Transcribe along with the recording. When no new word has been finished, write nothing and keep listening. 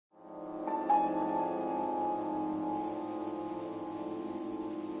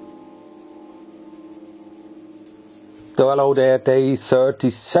So hello there, day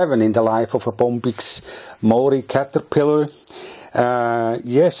 37 in the life of a Bombyx mori caterpillar.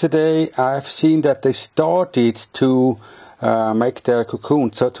 Yesterday I've seen that they started to make their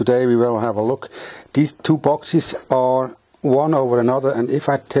cocoon, so today we will have a look. These two boxes are one over another, and if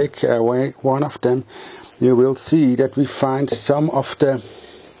I take away one of them, you will see that we find some of the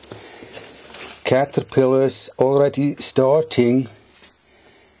caterpillars already starting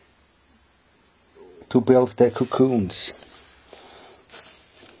to build their cocoons.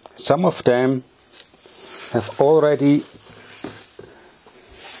 Some of them have already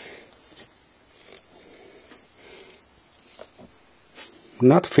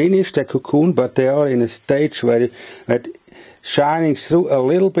not finished their cocoon, but they are in a stage where it's shining through a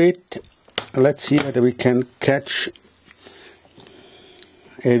little bit. Let's see whether we can catch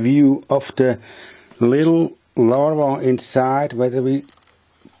a view of the little larva inside. Whether we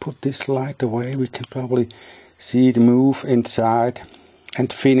put this light away, we can probably see it move inside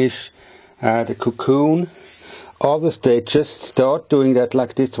and finish the cocoon. Others, they just start doing that,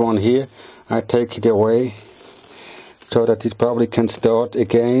 like this one here. I take it away so that it probably can start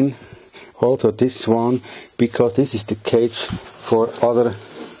again. Also this one, because this is the cage for other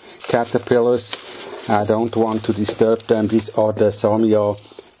caterpillars. I don't want to disturb them. These are the Samia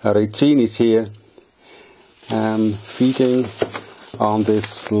ricinis here, feeding on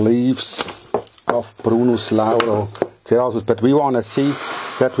these leaves of Prunus lauro-ceasus. But we want to see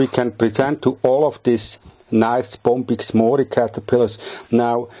that we can present to all of these nice Bombyx mori caterpillars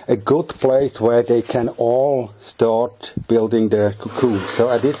now a good place where they can all start building their cocoon.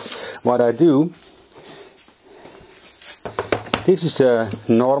 So this what I do. This is a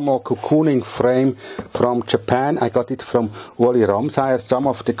normal cocooning frame from Japan. I got it from Wally Ramsire. Some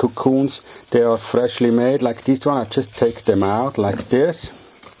of the cocoons, they are freshly made, like this one. I just take them out like this.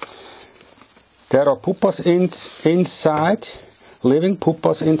 There are pupas inside, living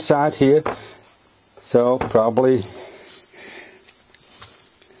pupas inside here. So probably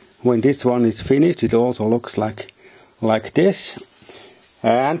when this one is finished, it also looks like this.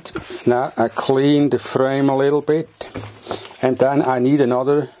 And now I clean the frame a little bit. And then I need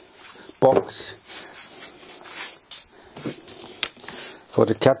another box for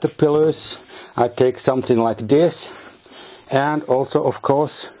the caterpillars. I take something like this, and also of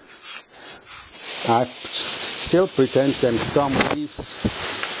course I still present them some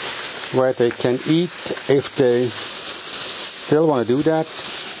leaves where they can eat if they still want to do that,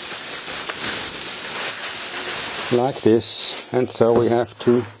 like this. And so we have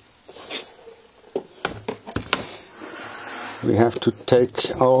to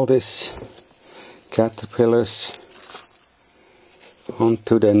take all these caterpillars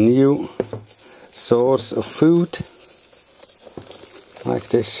onto the new source of food, like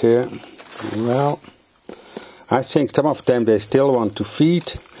this here. Well, I think some of them, they still want to feed,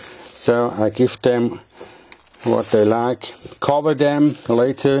 so I give them what they like. Cover them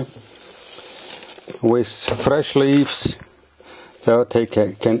later with fresh leaves, so they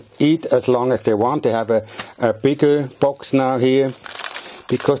can eat as long as they want. They have a bigger box now here,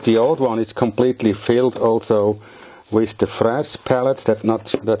 because the old one is completely filled also with the fresh pellets. That's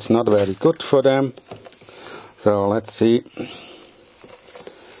not very good for them. So let's see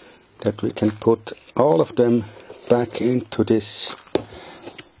that we can put all of them back into this.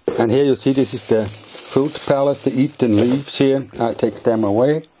 And here you see, this is the food pellets, the eaten leaves here. I take them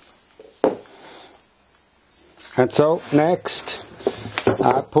away. And so next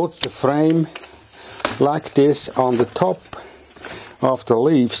I put the frame like this on the top of the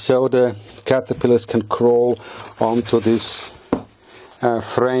leaf, so the caterpillars can crawl onto this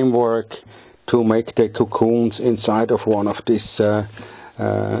framework to make their cocoons inside of one of these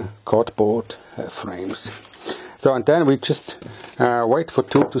cardboard frames. So, and then we just wait for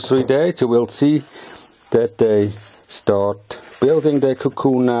 2 to 3 days. You will see that they start building their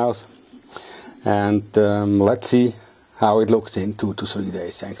cocoon now. And let's see how it looks in 2 to 3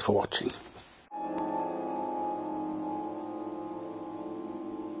 days. Thanks for watching.